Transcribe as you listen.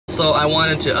Also, I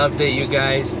wanted to update you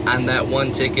guys on that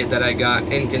one ticket that I got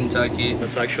in Kentucky.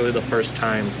 It's actually the first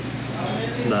time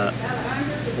that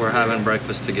we're having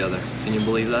breakfast together. Can you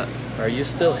believe that? Are you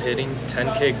still hitting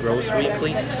 10K gross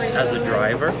weekly as a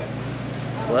driver?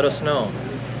 Let us know.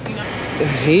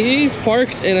 He's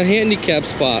parked in a handicap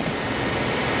spot.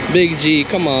 Big G,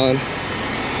 come on.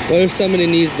 What if somebody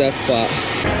needs that spot?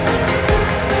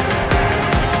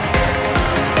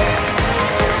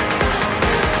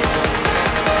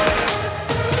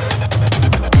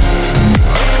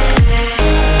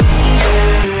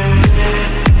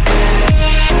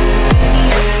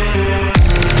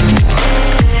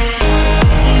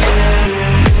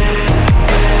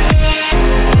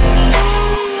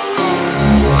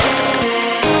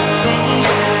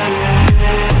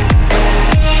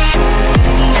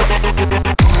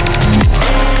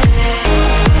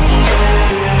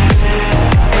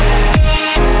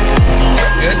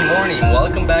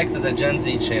 Back to the Gen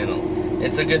Z channel.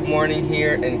 It's a good morning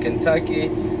here in Kentucky.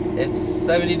 It's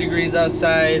 70 degrees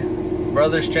outside.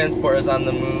 Brothers Transport is on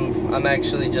the move. I'm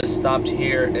actually just stopped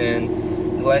here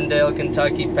in Glendale,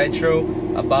 Kentucky, Petro,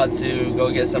 about to go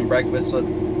get some breakfast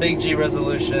with Big G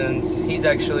Resolutions. He's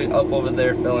actually up over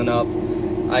there filling up.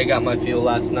 I got my fuel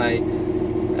last night.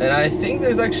 And I think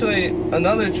there's actually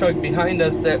another truck behind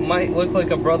us that might look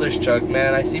like a Brothers truck,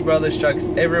 man. I see Brothers trucks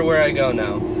everywhere I go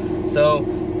now. So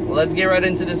let's get right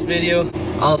into this video.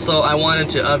 Also, I wanted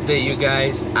to update you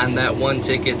guys on that one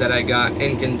ticket that I got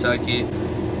in Kentucky.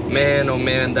 Man, oh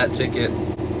man, that ticket.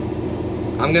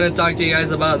 I'm gonna talk to you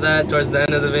guys about that towards the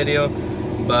end of the video,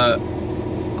 but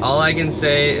all I can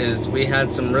say is we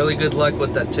had some really good luck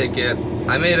with that ticket.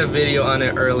 I made a video on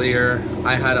it earlier.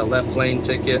 I had a left lane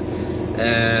ticket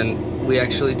and we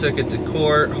actually took it to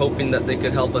court hoping that they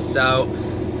could help us out,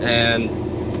 and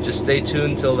just stay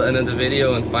tuned till the end of the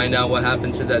video and find out what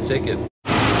happened to that ticket.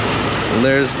 And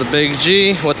there's the Big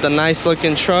G with the nice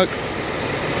looking truck,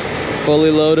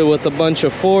 fully loaded with a bunch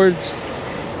of Fords.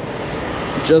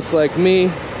 Just like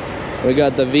me, we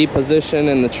got the V position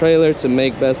in the trailer to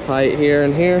make best height here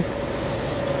and here.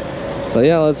 So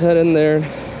yeah, let's head in there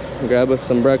and grab us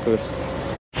some breakfast.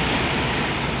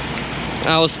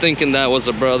 I was thinking that was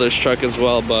a Brothers truck as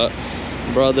well, but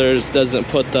Brothers doesn't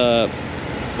put the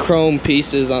chrome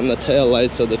pieces on the tail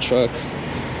lights of the truck.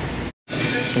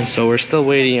 And so we're still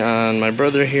waiting on my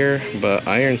brother here, but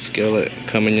Iron Skillet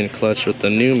coming in clutch with the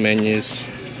new menus.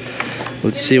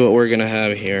 Let's see what we're gonna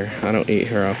have here. I don't eat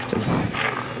here often.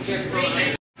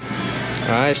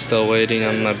 Alright, still waiting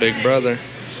on my big brother.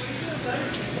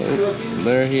 Oh,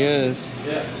 there he is.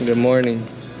 Good morning.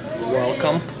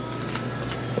 Welcome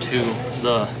to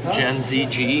the Gen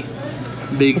ZG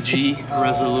Big G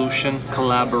Resolution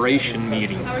collaboration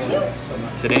meeting.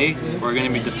 Today we're going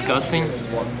to be discussing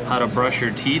how to brush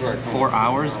your teeth 4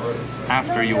 hours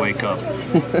after you wake up.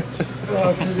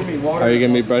 Are you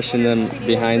going to be brushing them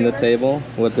behind the table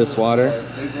with this water?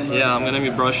 Yeah, I'm going to be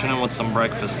brushing them with some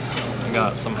breakfast. I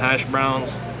got some hash browns,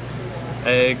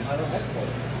 eggs.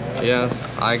 Yeah,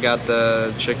 I got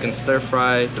the chicken stir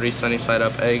fry, 3 sunny side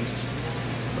up eggs.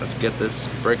 Let's get this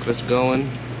breakfast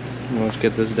going. Let's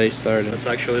get this day started. It's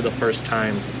actually the first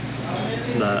time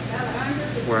that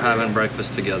we're having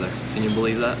breakfast together. Can you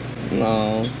believe that?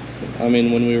 No. I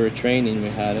mean, when we were training, we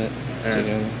had it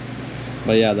together.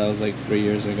 But yeah, that was like 3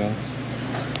 years ago.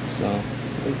 So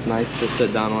it's nice to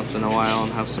sit down once in a while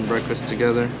and have some breakfast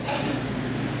together.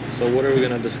 So what are we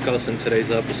going to discuss in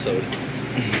today's episode?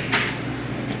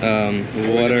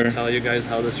 We're gonna tell you guys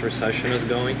how this recession is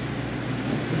going.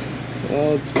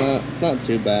 Well, it's not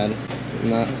too bad.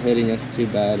 Not hitting us too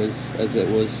bad as it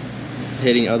was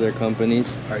hitting other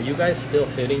companies. Are you guys still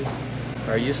hitting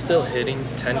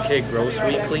 10K gross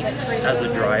weekly as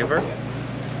a driver?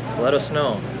 Let us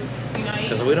know,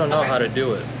 because we don't know how to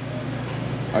do it.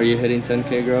 Are you hitting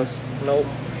 10K gross? Nope.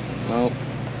 Nope.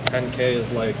 10K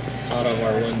is like out of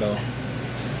our window.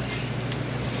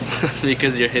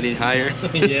 Because you're hitting higher?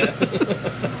 Yeah.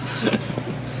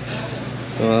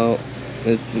 Well,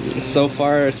 it's so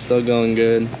far it's still going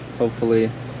good. Hopefully.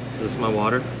 This is my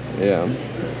water? Yeah.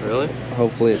 Really?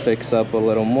 Hopefully it picks up a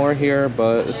little more here,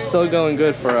 but it's still going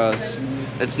good for us.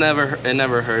 It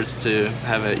never hurts to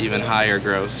have it even higher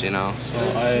gross, you know. So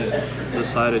I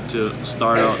decided to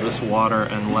start out this water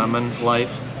and lemon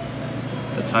life.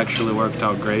 It's actually worked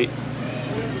out great.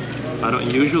 I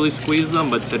don't usually squeeze them,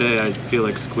 but today I feel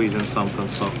like squeezing something,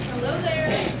 so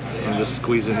I'm just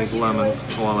squeezing these lemons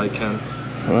while I can.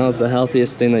 Well, it's the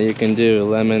healthiest thing that you can do.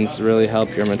 Lemons really help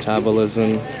your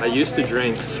metabolism. I used to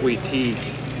drink sweet tea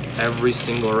every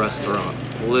single restaurant,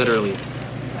 literally.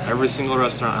 Every single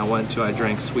restaurant I went to, I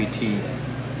drank sweet tea,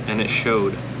 and it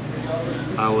showed.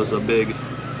 I was a big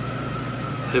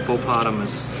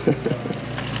hippopotamus.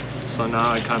 So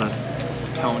now I kind of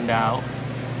toned out.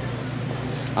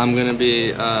 I'm gonna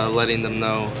be letting them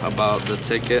know about the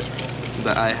ticket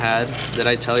that I had. Did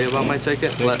I tell you about my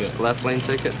ticket? Left lane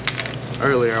ticket?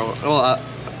 Earlier. Well,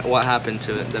 what happened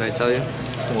to it? Did I tell you?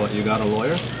 What, you got a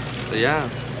lawyer? Yeah.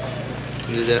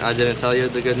 I didn't tell you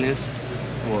the good news?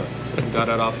 What? Got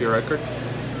it off your record?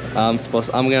 I'm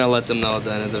gonna let them know at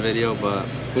the end of the video, but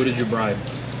Who did you bribe?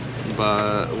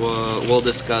 But we'll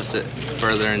discuss it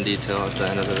further in detail at the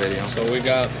end of the video. So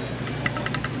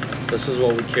this is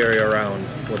what we carry around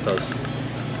with us.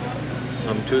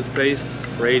 Some toothpaste,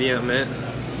 Radiant Mint.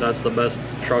 That's the best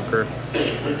trucker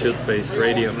toothpaste,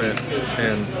 Radiant Mint.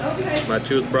 And my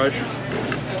toothbrush,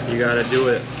 you gotta do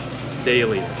it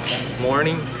daily.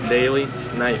 Morning, daily,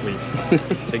 nightly.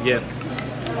 To get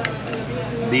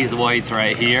these whites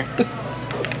right here.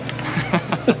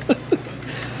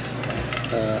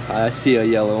 I see a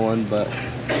yellow one, but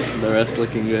the rest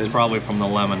looking good. It's probably from the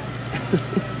lemon.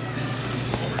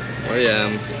 Well,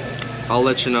 yeah, I'll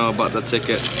let you know about the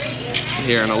ticket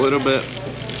here in a little bit,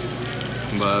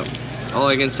 but all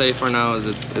I can say for now is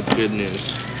it's good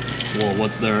news. Well,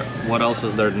 what else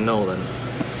is there to know then?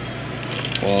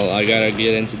 Well, I gotta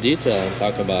get into detail and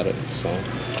talk about it, so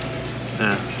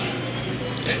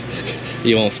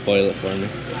you won't spoil it for me.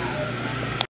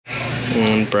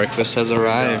 And breakfast has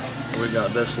arrived. We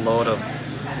got this load of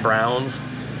browns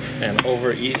and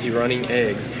over easy running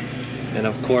eggs, and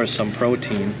of course some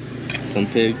protein, some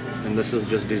pig, and this is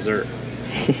just dessert.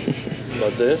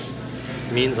 But this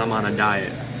means I'm on a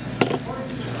diet.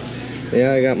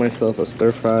 Yeah, I got myself a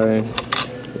stir fry,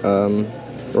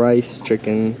 rice,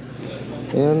 chicken,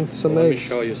 and some eggs. Let me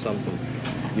show you something.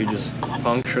 You just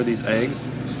puncture these eggs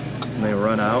and they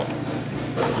run out.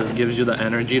 This gives you the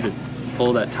energy to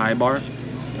pull that tie bar.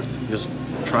 Just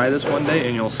try this one day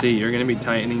and you'll see you're gonna be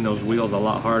tightening those wheels a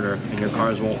lot harder and your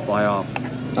cars won't fly off.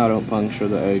 I don't puncture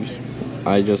the eggs.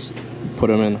 I just put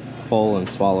them in full and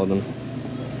swallow them.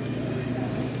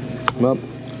 Well,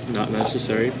 not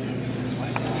necessary.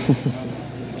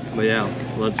 But yeah,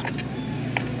 let's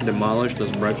demolish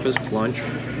this breakfast, lunch,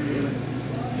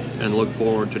 and look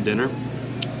forward to dinner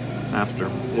after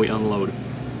we unload.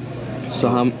 So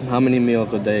how many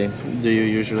meals a day do you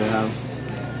usually have?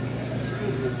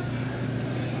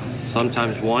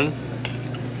 Sometimes one,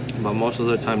 but most of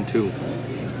the time two.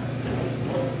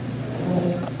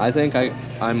 I think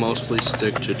I mostly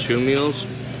stick to 2 meals.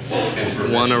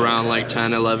 One around like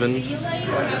 10, 11,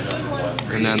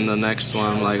 and then the next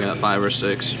one like at 5 or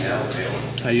 6.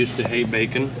 I used to hate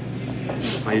bacon.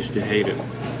 I used to hate it.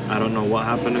 I don't know what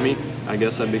happened to me. I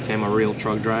guess I became a real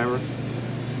truck driver,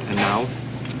 and now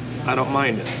I don't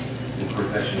mind it.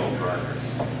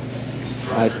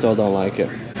 I still don't like it.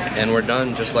 And we're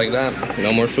done just like that.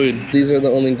 No more food. These are the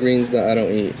only greens that I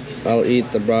don't eat. I'll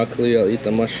eat the broccoli, I'll eat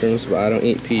the mushrooms, but I don't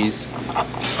eat peas.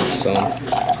 So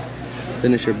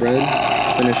finish your bread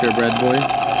boy.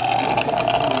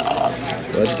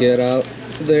 Let's get out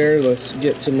there. Let's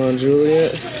get to Mount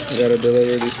Juliet. We gotta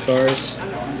deliver these cars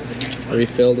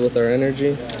refilled with our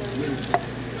energy.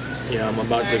 Yeah, I'm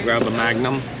about to grab a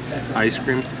Magnum ice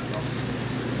cream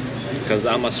because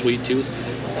I'm a sweet tooth.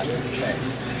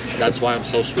 That's why I'm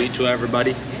so sweet to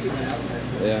everybody.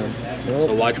 Yeah.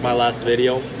 So watch my last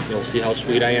video. You'll see how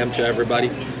sweet I am to everybody.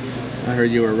 I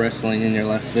heard you were wrestling in your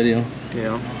last video.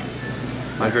 Yeah.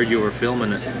 I heard you were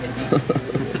filming it.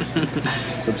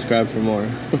 Subscribe for more.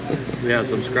 Yeah,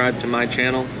 subscribe to my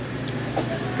channel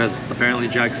because apparently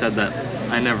Jack said that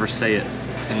I never say it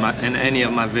in any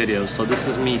of my videos. So this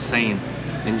is me saying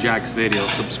in Jack's video,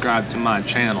 subscribe to my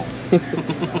channel.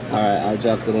 Alright, I'll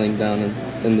drop the link down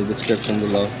in the description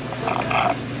below.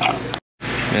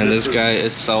 Man, this guy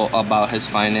is so about his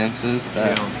finances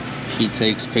that he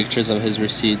takes pictures of his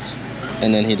receipts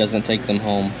and then he doesn't take them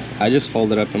home. I just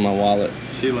fold it up in my wallet.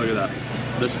 See, look at that.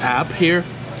 This app here,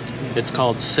 it's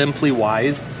called Simply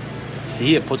Wise.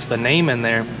 See, it puts the name in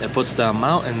there, it puts the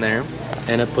amount in there,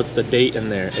 and it puts the date in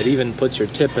there. It even puts your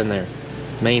tip in there.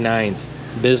 May 9th,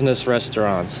 business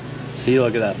restaurants. See,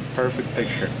 look at that, perfect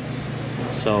picture.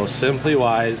 So Simply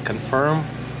Wise, confirm.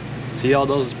 See all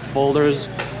those folders?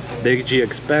 Big G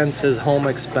expenses, home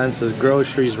expenses,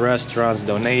 groceries, restaurants,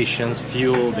 donations,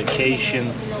 fuel,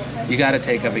 vacations. You gotta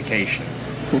take a vacation.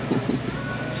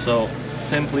 So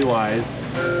Simply Wise,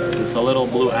 it's a little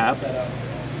blue app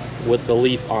with the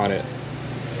leaf on it.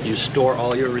 You store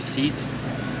all your receipts.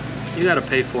 You gotta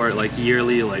pay for it like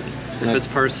yearly, like if it's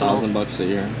personal. $1,000 a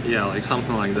year. Yeah, like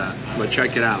something like that. But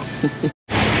check it out.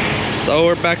 So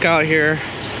we're back out here.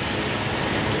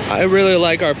 I really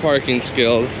like our parking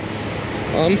skills.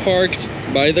 I'm parked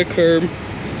by the curb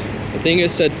I think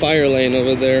it said fire lane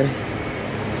over there.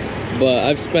 But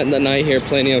I've spent the night here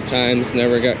plenty of times,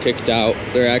 never got kicked out.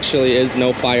 There actually is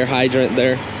no fire hydrant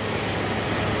there.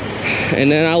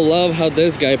 And then I love how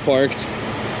this guy parked.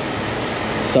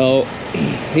 So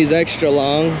he's extra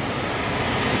long,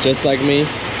 just like me.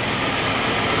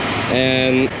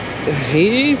 And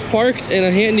he's parked in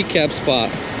a handicap spot.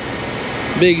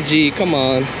 Big G, come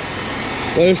on.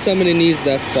 What if somebody needs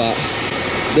that spot?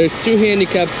 There's 2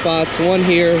 handicap spots, one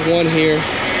here, one here.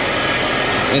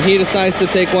 And he decides to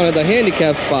take one of the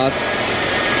handicap spots.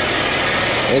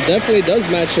 It definitely does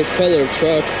match his color of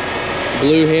truck.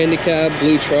 Blue handicap,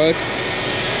 blue truck.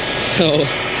 So,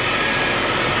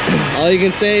 all you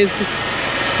can say is,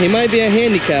 he might be a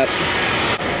handicap.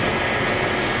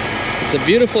 It's a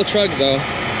beautiful truck though.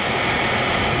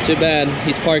 Too bad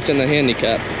he's parked in the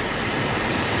handicap.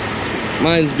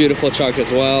 Mine's a beautiful truck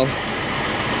as well.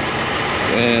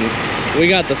 And we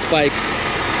got the spikes.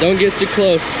 Don't get too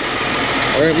close,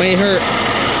 or it may hurt.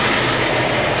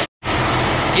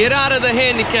 Get out of the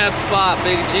handicap spot,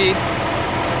 Big G.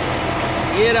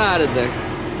 Get out of there.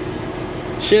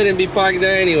 Shouldn't be parked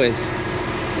there anyways.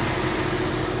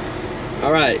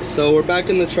 Alright, so we're back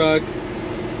in the truck.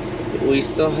 We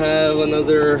still have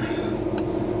another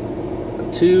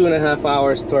 2.5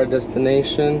 hours to our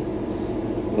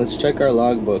destination. Let's check our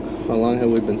logbook. How long have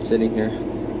we been sitting here?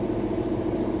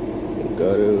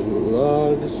 Go to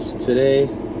logs today.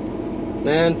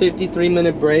 Man,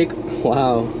 53-minute break.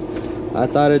 Wow, I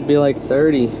thought it'd be like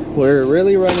 30. We're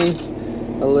really running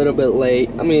a little bit late.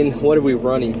 I mean, what are we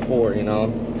running for, you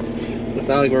know? It's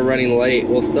not like we're running late.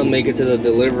 We'll still make it to the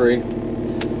delivery.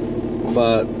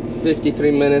 But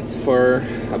 53 minutes for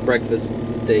a breakfast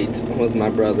date with my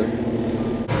brother.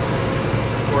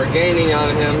 We're gaining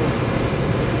on him.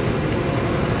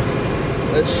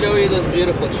 Let's show you this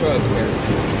beautiful truck here.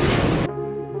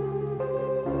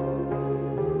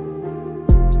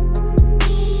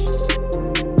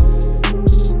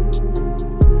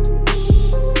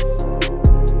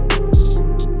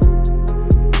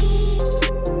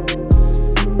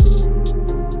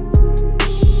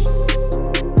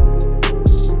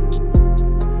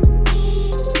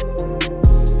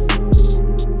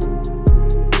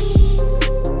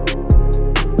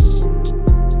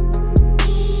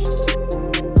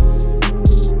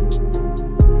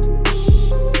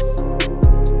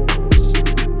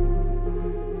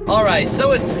 Alright,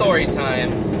 so it's story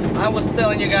time. I was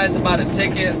telling you guys about a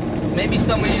ticket. Maybe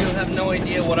some of you have no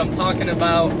idea what I'm talking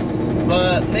about,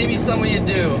 but maybe some of you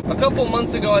do. A couple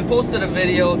months ago, I posted a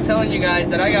video telling you guys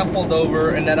that I got pulled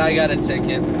over and that I got a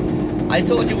ticket. I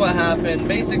told you what happened.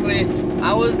 Basically,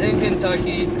 I was in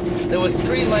Kentucky. There was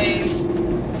 3 lanes.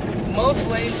 Most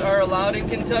lanes are allowed in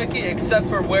Kentucky except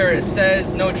for where it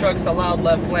says no trucks allowed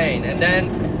left lane. And then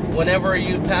whenever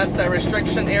you pass that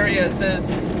restriction area, it says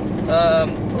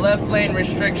left lane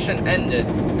restriction ended.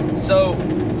 So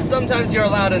sometimes you're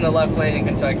allowed in the left lane in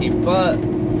Kentucky, but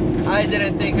I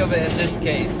didn't think of it in this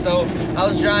case. So I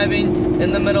was driving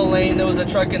in the middle lane. There was a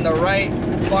truck in the right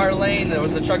far lane. There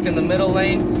was a truck in the middle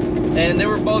lane, and they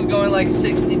were both going like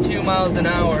 62 miles an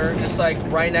hour, just like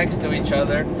right next to each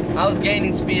other. I was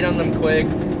gaining speed on them quick,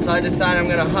 so I decided I'm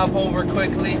gonna hop over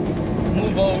quickly,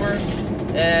 move over,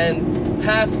 and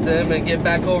pass them and get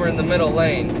back over in the middle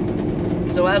lane.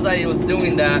 So as I was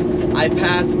doing that, I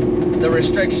passed the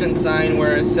restriction sign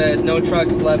where it said no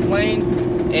trucks left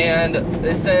lane, and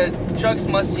it said trucks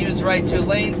must use right 2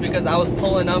 lanes because I was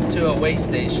pulling up to a weigh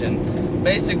station.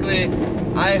 Basically,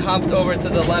 I hopped over to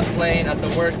the left lane at the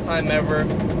worst time ever.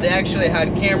 They actually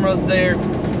had cameras there.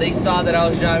 They saw that I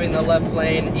was driving the left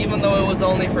lane, even though it was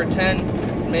only for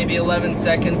 10, maybe 11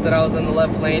 seconds that I was in the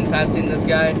left lane passing this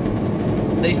guy.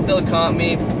 They still caught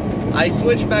me. I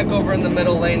switched back over in the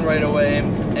middle lane right away,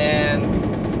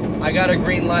 and I got a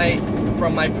green light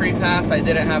from my pre-pass. I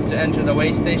didn't have to enter the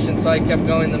weigh station, so I kept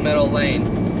going the middle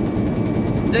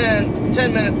lane. Then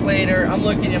 10 minutes later, I'm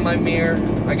looking in my mirror.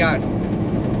 I got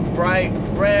bright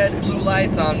red, blue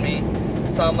lights on me.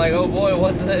 So I'm like, oh boy,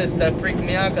 what's this? That freaked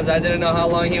me out because I didn't know how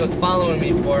long he was following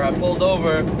me for. I pulled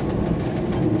over,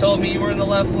 told me you were in the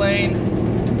left lane.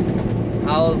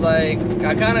 I was like,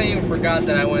 I kind of even forgot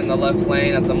that I went in the left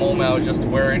lane. At the moment, I was just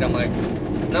worried. I'm like,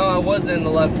 no, I wasn't in the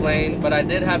left lane, but I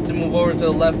did have to move over to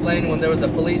the left lane when there was a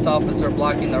police officer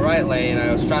blocking the right lane.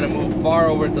 I was trying to move far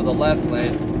over to the left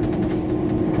lane.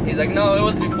 He's like, no, it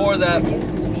was before that.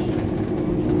 Reduce speed.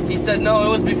 He said, no, it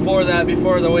was before that,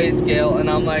 before the weigh scale. And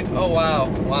I'm like, oh, wow,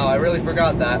 I really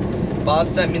forgot that. Boss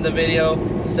sent me the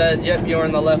video, said, yep, you're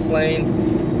in the left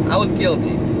lane. I was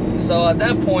guilty. So at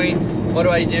that point, what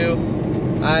do?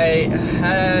 I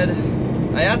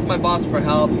asked my boss for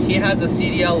help. He has a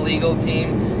CDL legal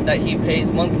team that he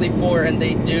pays monthly for, and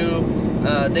they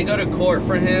go to court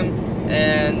for him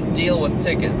and deal with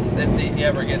tickets if he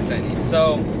ever gets any.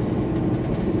 So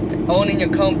owning a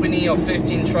company of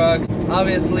 15 trucks,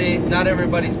 obviously not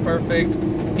everybody's perfect.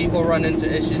 People run into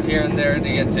issues here and there to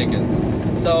get tickets.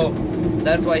 So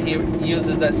that's why he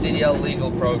uses that CDL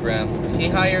legal program. He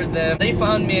hired them. They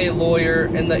found me a lawyer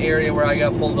in the area where I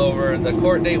got pulled over. The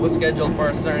court date was scheduled for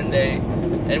a certain date,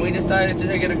 and we decided to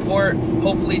take it to court.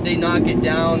 Hopefully they knock it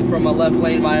down from a left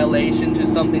lane violation to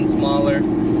something smaller.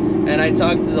 And I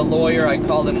talked to the lawyer. I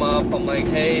called him up. I'm like,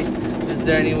 hey, is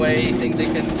there any way you think they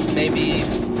can maybe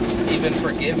even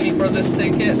forgive me for this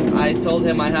ticket? I told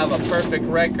him I have a perfect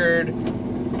record.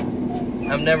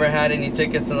 I've never had any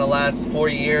tickets in the last 4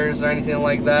 years or anything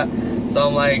like that. So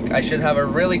I'm like, I should have a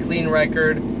really clean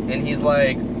record. And he's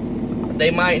like,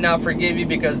 they might not forgive you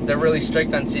because they're really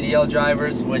strict on CDL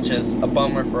drivers, which is a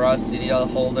bummer for us CDL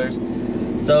holders.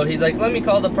 So he's like, let me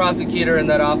call the prosecutor in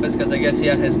that office, because I guess he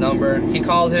had his number. He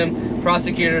called him.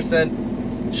 Prosecutor said,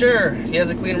 sure, he has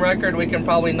a clean record. We can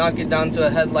probably knock it down to a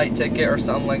headlight ticket or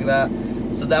something like that.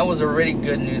 So that was already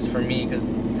good news for me, because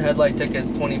the headlight ticket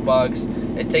is 20 bucks.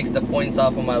 It takes the points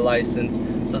off of my license.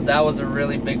 So that was a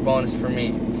really big bonus for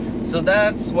me. So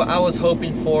that's what I was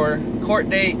hoping for. Court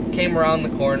date came around the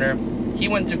corner. He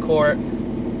went to court.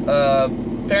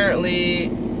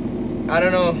 Apparently, I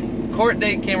don't know, court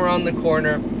date came around the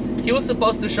corner. He was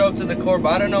supposed to show up to the court,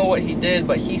 but I don't know what he did,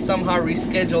 but he somehow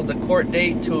rescheduled the court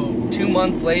date to 2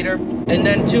 months later. And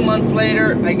then 2 months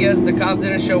later, I guess the cop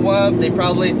didn't show up. They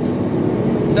probably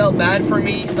felt bad for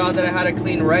me, saw that I had a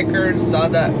clean record, saw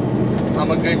that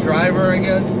I'm a good driver, I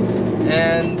guess,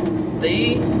 and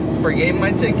they forgave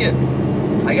my ticket.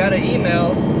 I got an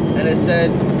email and it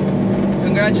said,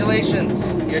 congratulations,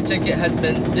 your ticket has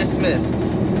been dismissed.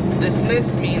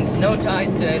 Dismissed means no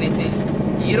ties to anything.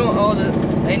 You don't owe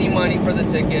any money for the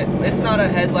ticket. It's not a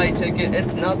headlight ticket,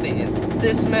 it's nothing, it's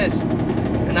dismissed.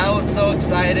 And I was so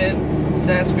excited.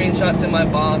 Sent a screenshot to my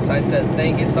boss. I said,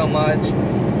 thank you so much.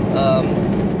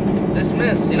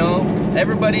 Dismissed, you know.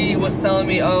 Everybody was telling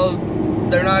me, oh,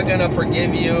 they're not gonna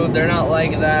forgive you, they're not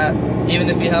like that. Even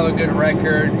if you have a good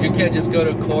record, you can't just go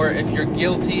to court if you're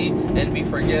guilty and be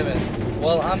forgiven.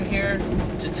 Well, I'm here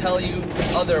to tell you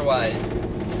otherwise.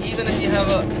 Even if you have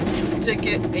a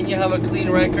ticket and you have a clean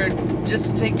record,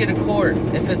 just take it to court.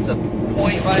 If it's a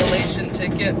point violation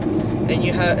ticket and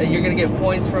you're gonna get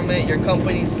points from it, your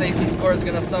company's safety score is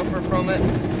gonna suffer from it,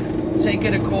 take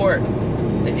it to court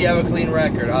if you have a clean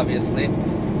record, obviously.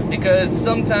 Because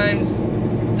sometimes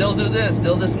they'll do this,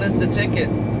 they'll dismiss the ticket.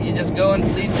 You just go and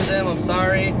plead to them, I'm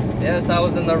sorry, yes, I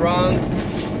was in the wrong,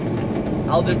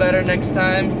 I'll do better next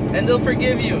time, and they'll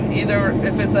forgive you, either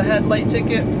if it's a headlight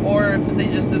ticket or if they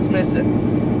just dismiss it.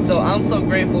 So I'm so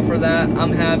grateful for that.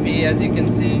 I'm happy, as you can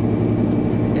see.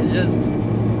 It's just,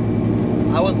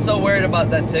 I was so worried about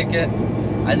that ticket.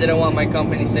 I didn't want my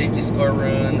company safety score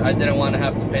ruined. I didn't want to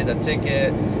have to pay the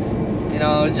ticket. You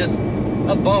know, it's just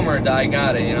a bummer that I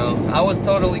got it, you know. I was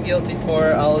totally guilty for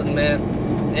it, I'll admit.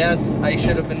 Yes, I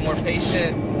should have been more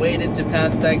patient, waited to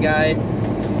pass that guy.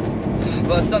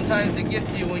 But sometimes it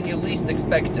gets you when you least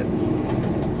expect it.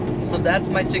 So that's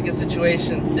my ticket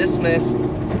situation, dismissed.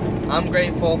 I'm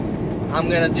grateful. I'm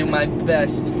gonna do my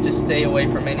best to stay away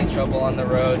from any trouble on the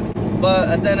road. But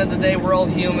at the end of the day, we're all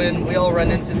human. We all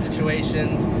run into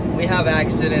situations. We have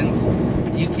accidents.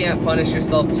 You can't punish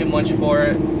yourself too much for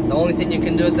it. The only thing you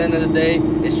can do at the end of the day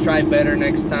is try better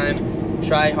next time.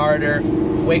 Try harder.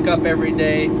 Wake up every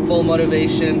day, full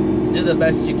motivation. Do the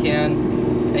best you can,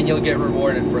 and you'll get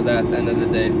rewarded for that at the end of the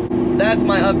day. That's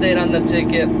my update on the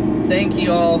ticket. Thank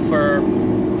you all for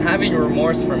having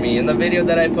remorse for me. In the video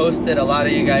that I posted, a lot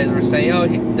of you guys were saying, oh,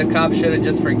 the cop should have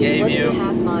just forgave you.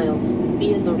 1.5 miles.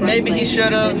 Be in the right Maybe he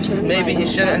should have, maybe he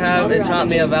shouldn't have. It taught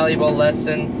me a valuable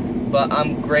lesson, but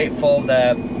I'm grateful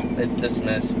that it's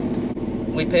dismissed.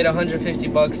 We paid 150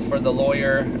 bucks for the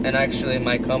lawyer, and actually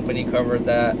my company covered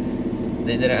that.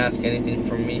 They didn't ask anything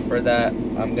from me for that.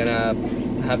 I'm gonna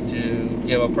have to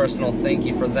give a personal thank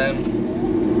you for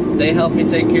them. They helped me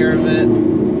take care of it.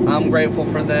 I'm grateful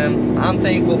for them. I'm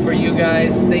thankful for you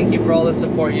guys. Thank you for all the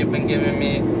support you've been giving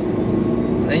me.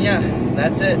 And yeah,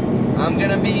 that's it. I'm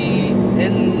gonna be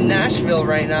in Nashville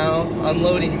right now,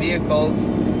 unloading vehicles.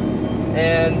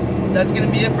 And that's gonna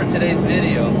be it for today's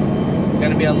video. I'm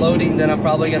gonna be unloading, then I'm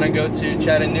probably gonna go to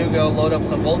Chattanooga, load up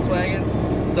some Volkswagens.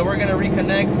 So we're gonna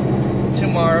reconnect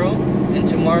tomorrow. In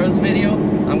tomorrow's video,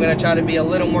 I'm gonna try to be a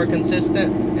little more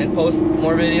consistent and post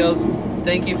more videos.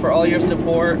 Thank you for all your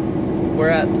support. We're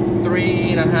at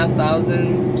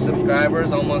 3,500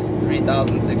 subscribers, almost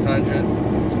 3,600.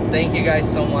 Thank you guys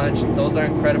so much. Those are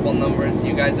incredible numbers.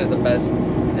 You guys are the best.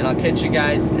 and I'll catch you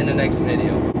guys in the next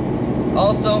video.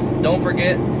 Also, don't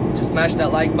forget to smash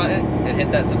that like button and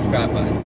hit that subscribe button.